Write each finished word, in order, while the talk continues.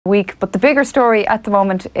Week, but the bigger story at the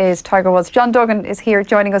moment is Tiger Woods. John Duggan is here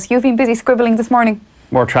joining us. You've been busy scribbling this morning.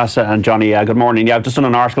 More Tressa and Johnny, good morning. Yeah, I've just done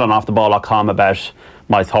an article on offtheball.com about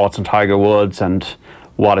my thoughts on Tiger Woods and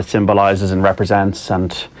what it symbolises and represents,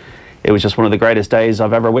 and it was just one of the greatest days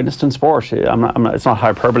I've ever witnessed in sport. It's not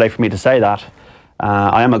hyperbole for me to say that.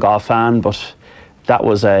 I am a golf fan, but that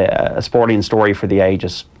was a sporting story for the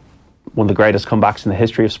ages. One of the greatest comebacks in the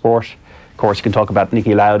history of sport. Of course, you can talk about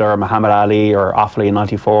Niki Lauda or Muhammad Ali or Offaly in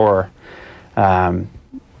 '94,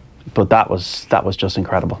 but that was just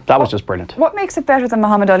incredible. That was just brilliant. What makes it better than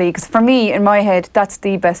Muhammad Ali? Because for me, in my head, that's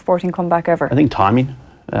the best sporting comeback ever. I think timing.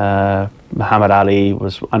 Muhammad Ali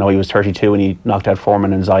I know he was 32 when he knocked out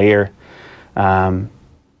Foreman in Zaire, but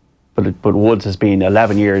Woods has been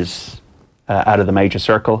 11 years out of the major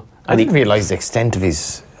circle. I didn't realise the extent of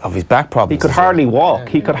his back problems. He could hardly walk.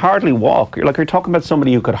 He could hardly walk. Like, you're talking about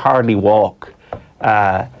somebody who could hardly walk.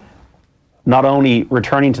 Not only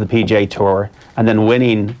returning to the PGA Tour and then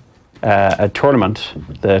winning a tournament,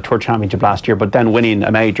 the Tour Championship last year, but then winning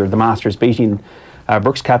a major, the Masters, beating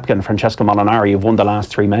Brooks Koepka and Francesco Molinari, who've won the last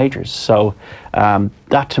 3 majors. So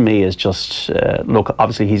that to me is just, look,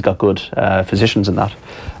 obviously he's got good physicians in that,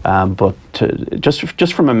 but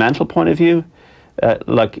just from a mental point of view,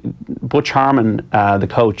 like Butch Harmon, the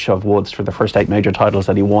coach of Woods for the first 8 major titles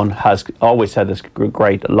that he won, has always said this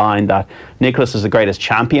great line that Nicklaus is the greatest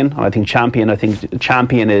champion. And I think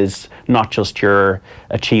champion is not just your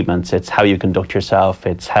achievements, it's how you conduct yourself,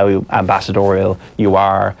 it's how ambassadorial you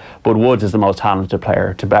are. But Woods is the most talented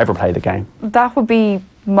player to ever play the game. That would be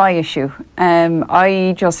my issue.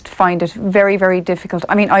 I just find it very, very difficult.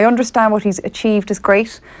 I mean, I understand what he's achieved is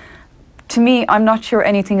great. To me, I'm not sure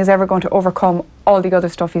anything is ever going to overcome all the other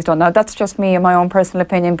stuff he's done. Now, that's just me and my own personal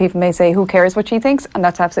opinion. People may say, who cares what she thinks? And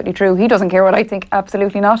that's absolutely true. He doesn't care what I think,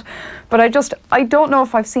 absolutely not. But I don't know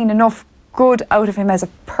if I've seen enough good out of him as a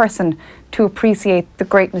person to appreciate the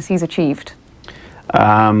greatness he's achieved.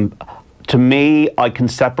 To me, I can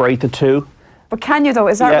separate the two. But can you, though?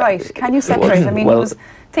 Is that right? Can you separate? I mean,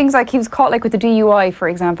 things like he was caught like with the DUI, for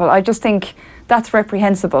example. I just think that's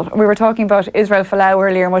reprehensible. We were talking about Israel Folau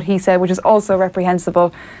earlier and what he said, which is also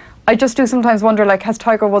reprehensible. I just do sometimes wonder, like, has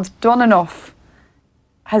Tiger Woods done enough?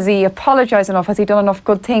 Has he apologised enough? Has he done enough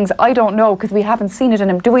good things? I don't know, because we haven't seen it in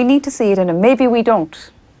him. Do we need to see it in him? Maybe we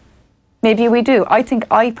don't. Maybe we do. I think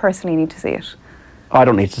I personally need to see it. I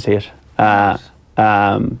don't need to see it.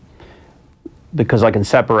 Because I can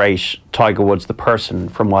separate Tiger Woods, the person,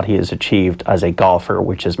 from what he has achieved as a golfer,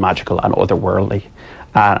 which is magical and otherworldly.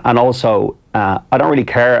 And also, I don't really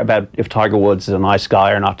care about if Tiger Woods is a nice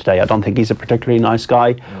guy or not today. I don't think he's a particularly nice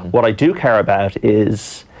guy. What I do care about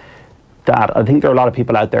is that I think there are a lot of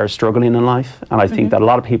people out there struggling in life, and I think that a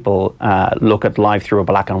lot of people look at life through a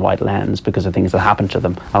black and white lens because of things that happen to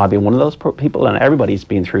them. And I've been one of those people, and everybody's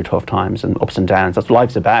been through tough times and ups and downs. That's what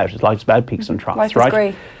life's about. Life's about peaks and troughs, life right? Is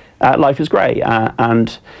grey. Life is grey,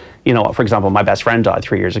 and you know, for example, my best friend died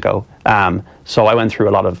 3 years ago, so I went through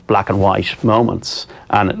a lot of black and white moments,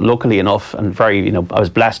 and luckily enough, and I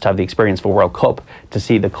was blessed to have the experience of a World Cup to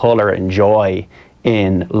see the colour and joy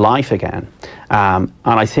in life again. And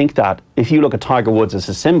I think that if you look at Tiger Woods as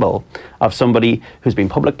a symbol of somebody who's been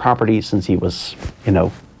public property since he was, you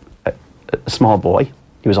know, a small boy.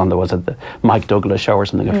 He was on the Mike Douglas show or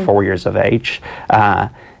something at 4 years of age.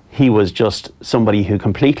 He was just somebody who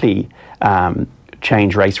completely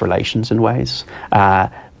changed race relations in ways,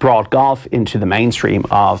 brought golf into the mainstream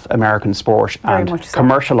of American sport and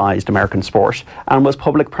commercialised American sport, and was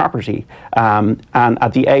public property. And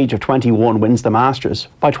at the age of 21 wins the Masters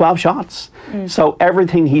by 12 shots. So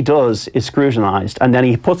everything he does is scrutinised, and then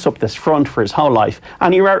he puts up this front for his whole life,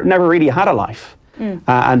 and he never really had a life.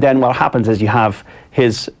 And then what happens is you have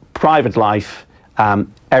his private life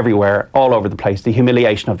everywhere, all over the place, the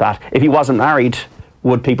humiliation of that. If he wasn't married,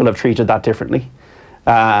 would people have treated that differently?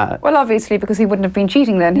 Well, obviously, because he wouldn't have been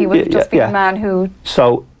cheating then. He would have just been a man who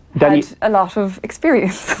had a lot of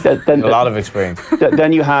experience.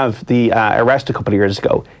 Then you have the arrest a couple of years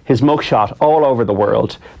ago. His mugshot all over the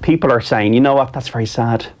world. People are saying, you know what, that's very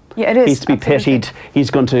sad. Yeah, it is. He's to be pitied. He's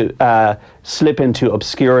going to slip into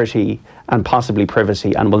obscurity and possibly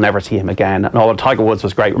privacy, and we'll never see him again. And all Tiger Woods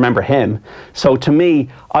was great. Remember him. So to me,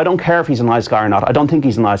 I don't care if he's a nice guy or not. I don't think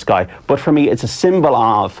he's a nice guy. But for me, it's a symbol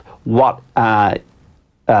of what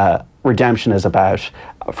redemption is about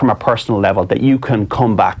from a personal level, that you can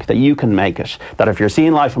come back, that you can make it, that if you're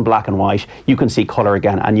seeing life in black and white, you can see colour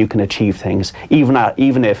again and you can achieve things, even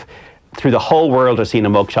if through the whole world are seeing a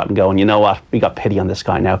mugshot and going, you know what, we got pity on this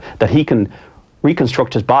guy now, that he can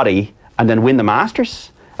reconstruct his body and then win the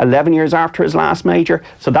Masters. 11 years after his last major.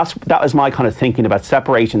 So that was my kind of thinking about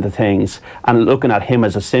separating the things and looking at him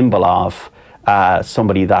as a symbol of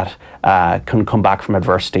somebody that can come back from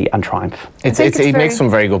adversity and triumph. He makes some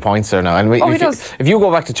very good points there now. And if you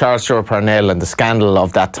go back to Charles Stewart Parnell and the scandal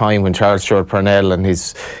of that time when Charles Stewart Parnell and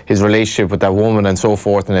his relationship with that woman and so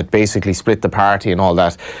forth, and it basically split the party and all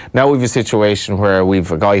that. Now we've a situation where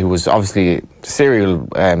we've a guy who was obviously a serial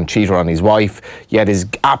cheater on his wife, yet is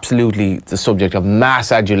absolutely the subject of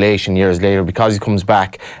mass adulation years later because he comes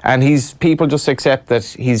back, and people just accept that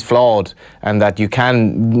he's flawed and that you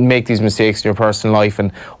can make these mistakes in your personal life,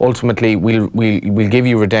 and ultimately we'll give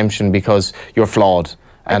you redemption because you're flawed.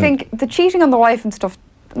 I think the cheating on the wife and stuff,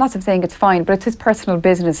 not that I'm saying it's fine, but it's his personal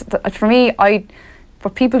business. For me,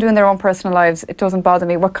 what people do in their own personal lives, it doesn't bother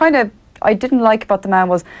me. What kind of I didn't like about the man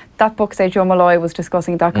was that book, say Joe Malloy was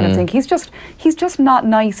discussing that kind of thing. He's just not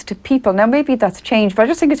nice to people. Now maybe that's changed, but I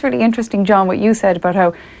just think it's really interesting, John, what you said about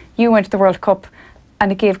how you went to the World Cup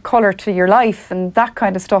and it gave colour to your life and that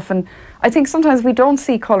kind of stuff. And I think sometimes we don't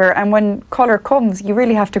see colour, and when colour comes, you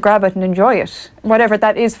really have to grab it and enjoy it, whatever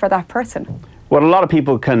that is for that person. Well, a lot of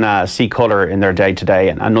people can see colour in their day-to-day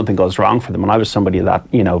and nothing goes wrong for them. And I was somebody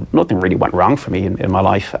that, nothing really went wrong for me in my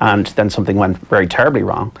life, and then something went very terribly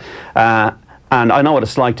wrong. And I know what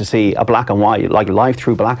it's like to see a black and white, like life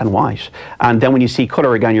through black and white. And then when you see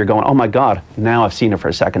colour again, you're going, oh my God, now I've seen it for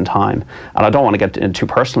a second time. And I don't want to get too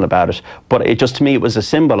personal about it, but it just, to me, it was a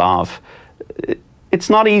symbol of, it's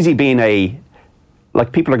not easy being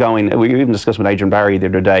like people are going, we even discussed with Adrian Barry the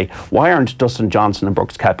other day, why aren't Dustin Johnson and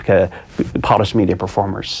Brooks Koepka polished media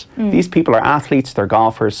performers? These people are athletes, they're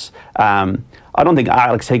golfers. I don't think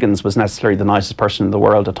Alex Higgins was necessarily the nicest person in the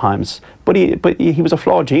world at times, but he was a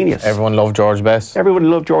flawed genius. Everyone loved George Best. Everybody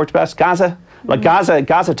loved George Best. Gaza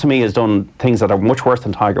to me has done things that are much worse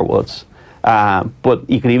than Tiger Woods. But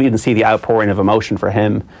you can even see the outpouring of emotion for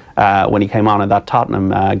him when he came on in that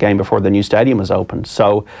Tottenham game before the new stadium was opened.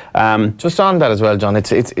 So just on that as well, John,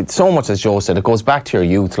 it's so much, as Joe said, it goes back to your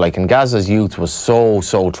youth. Like, in Gaza's youth was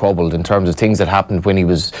so troubled in terms of things that happened when he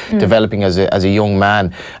was developing as a young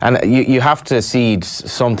man, and you have to cede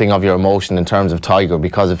something of your emotion in terms of Tiger,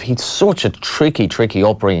 because he's such a tricky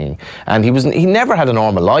upbringing, and he never had a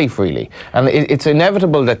normal life really, and it's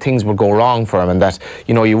inevitable that things would go wrong for him, and that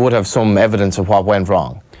you would have some evidence of what went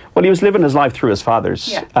wrong. Well, he was living his life through his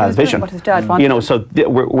father's vision. What his dad wanted. So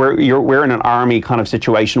we're in an army kind of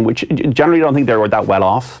situation, which generally don't think they're that well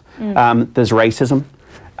off. There's racism,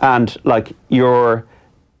 and like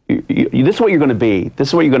this is what you're going to be. This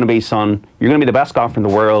is what you're going to be, son. You're going to be the best golfer in the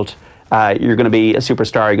world. You're going to be a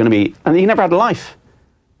superstar. You're going to be, and he never had a life.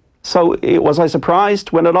 So was I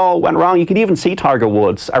surprised when it all went wrong? You could even see Tiger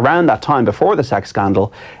Woods around that time before the sex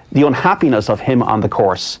scandal, the unhappiness of him on the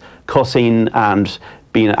course, cussing and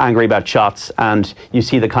being angry about shots, and you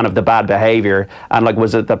see the kind of the bad behaviour. And like,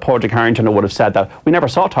 was it that Padraig Harrington would have said that we never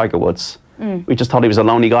saw Tiger Woods? We just thought he was a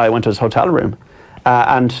lonely guy who went to his hotel room.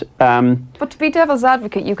 But to be devil's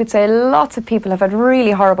advocate, you could say lots of people have had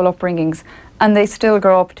really horrible upbringings and they still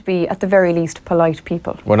grow up to be, at the very least, polite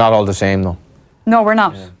people. We're not all the same, though. No, we're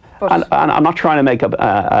not. Yeah. And I'm not trying to make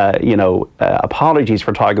apologies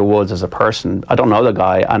for Tiger Woods as a person. I don't know the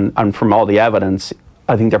guy, and from all the evidence,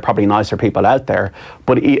 I think there are probably nicer people out there.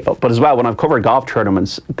 But as well, when I've covered golf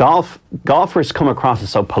tournaments, golfers come across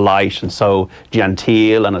as so polite and so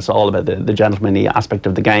genteel, and it's all about the gentlemanly aspect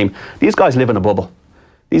of the game. These guys live in a bubble.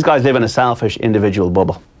 These guys live in a selfish individual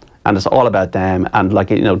bubble, and it's all about them.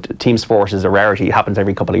 And team sport is a rarity. It happens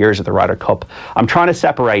every couple of years at the Ryder Cup. I'm trying to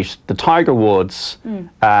separate the Tiger Woods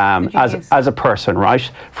as a person,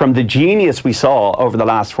 right, from the genius we saw over the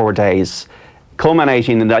last 4 days,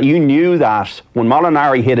 culminating in that you knew that when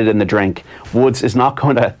Molinari hit it in the drink, Woods is not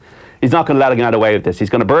going to let him get away with this. He's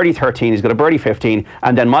going to birdie 13, he's going to birdie 15,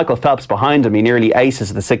 and then Michael Phelps behind him, he nearly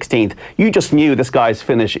aces the 16th. You just knew this guy's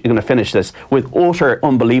going to finish this with utter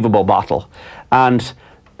unbelievable bottle. And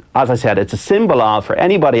as I said, it's a symbol of, for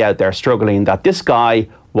anybody out there struggling, that this guy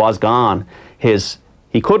was gone.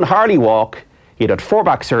 He couldn't hardly walk. He'd had 4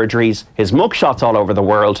 back surgeries. His mugshots all over the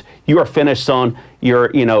world. You are finished, son. You're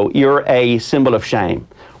a symbol of shame.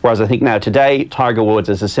 Whereas I think now today, Tiger Woods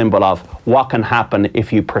is a symbol of what can happen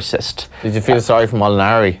if you persist. Did you feel sorry for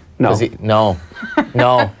Molinari? No.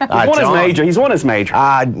 No. He's won his major.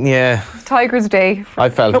 Yeah. Tiger's day. I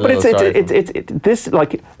felt it's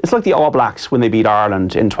like the All Blacks when they beat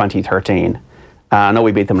Ireland in 2013. I know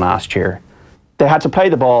we beat them last year. They had to play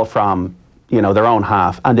the ball from their own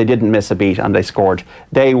half, and they didn't miss a beat, and they scored.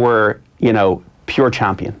 They were pure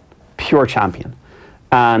champion.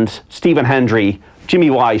 And Stephen Hendry Jimmy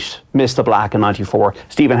White missed the black in '94.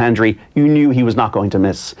 Stephen Hendry, you knew he was not going to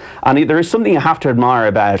miss. And there is something you have to admire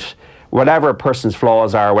about whatever a person's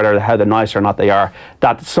flaws are, whether how they're nice or not they are,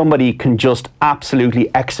 that somebody can just absolutely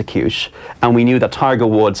execute. And we knew that Tiger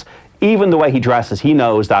Woods, even the way he dresses, he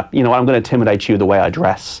knows that, you know, I'm going to intimidate you the way I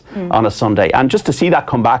dress on a Sunday. And just to see that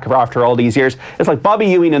come back after all these years, it's like Bobby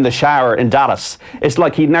Ewing in the shower in Dallas. It's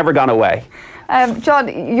like he'd never gone away. John,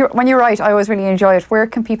 when you write, I always really enjoy it. Where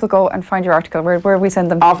can people go and find your article? Where we send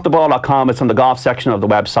them? Offtheball.com. It's on the golf section of the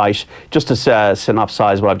website. Just to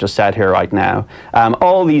synopsize what I've just said here right now.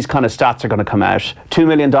 All these kind of stats are going to come out. $2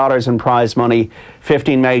 million in prize money,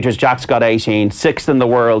 15 majors. Jack's got 18. 6th in the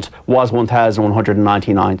world, was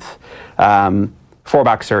 1,199th. 4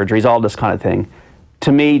 back surgeries, all this kind of thing.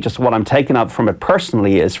 To me, just what I'm taking up from it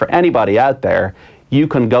personally is, for anybody out there, you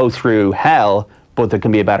can go through hell, but there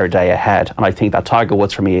can be a better day ahead. And I think that Tiger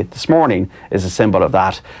Woods for me this morning is a symbol of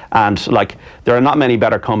that. And like, there are not many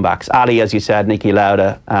better comebacks. Ali, as you said, Niki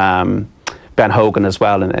Lauda, Ben Hogan as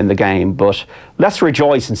well in the game. But let's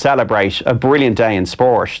rejoice and celebrate a brilliant day in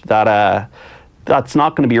sport that's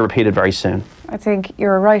not going to be repeated very soon. I think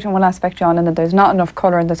you're right on one aspect, John, and that there's not enough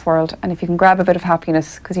colour in this world. And if you can grab a bit of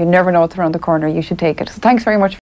happiness, because you never know what's around the corner, you should take it. So thanks very much.